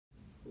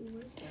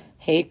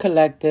Hey,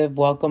 collective,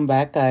 welcome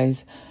back,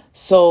 guys.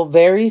 So,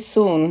 very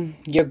soon,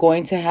 you're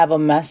going to have a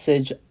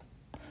message.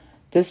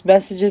 This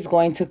message is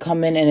going to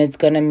come in and it's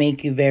going to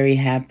make you very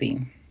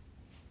happy.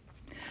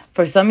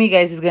 For some of you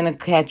guys, it's going to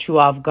catch you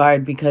off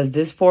guard because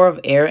this Four of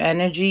Air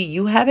energy,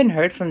 you haven't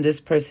heard from this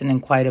person in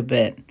quite a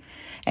bit.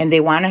 And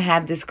they want to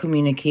have this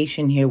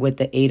communication here with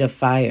the Eight of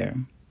Fire.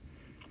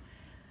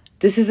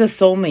 This is a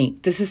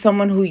soulmate. This is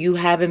someone who you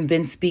haven't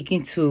been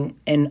speaking to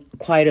in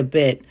quite a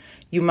bit.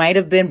 You might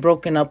have been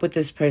broken up with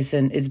this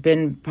person. It's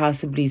been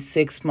possibly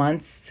 6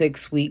 months,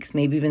 6 weeks,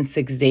 maybe even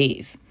 6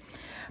 days.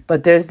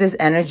 But there's this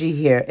energy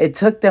here. It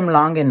took them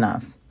long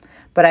enough.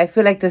 But I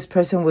feel like this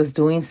person was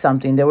doing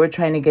something. They were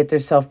trying to get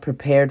themselves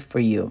prepared for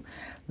you.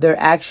 They're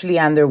actually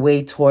on their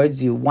way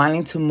towards you,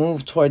 wanting to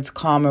move towards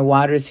calmer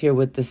waters here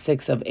with the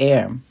Six of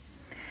Air.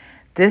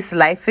 This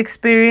life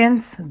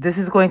experience, this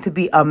is going to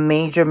be a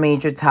major,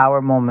 major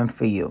tower moment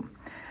for you.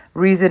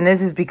 Reason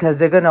is because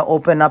they're going to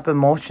open up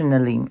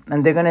emotionally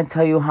and they're going to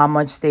tell you how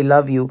much they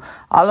love you.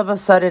 All of a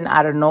sudden,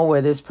 out of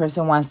nowhere, this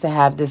person wants to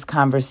have this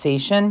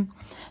conversation.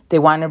 They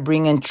want to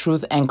bring in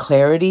truth and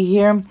clarity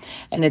here.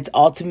 And it's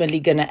ultimately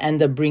going to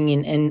end up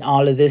bringing in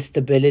all of this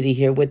stability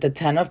here. With the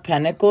Ten of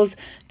Pentacles,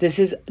 this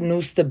is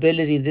new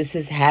stability. This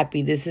is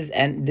happy. This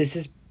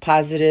is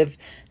positive,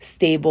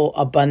 stable,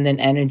 abundant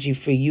energy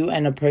for you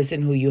and a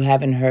person who you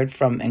haven't heard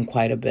from in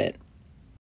quite a bit.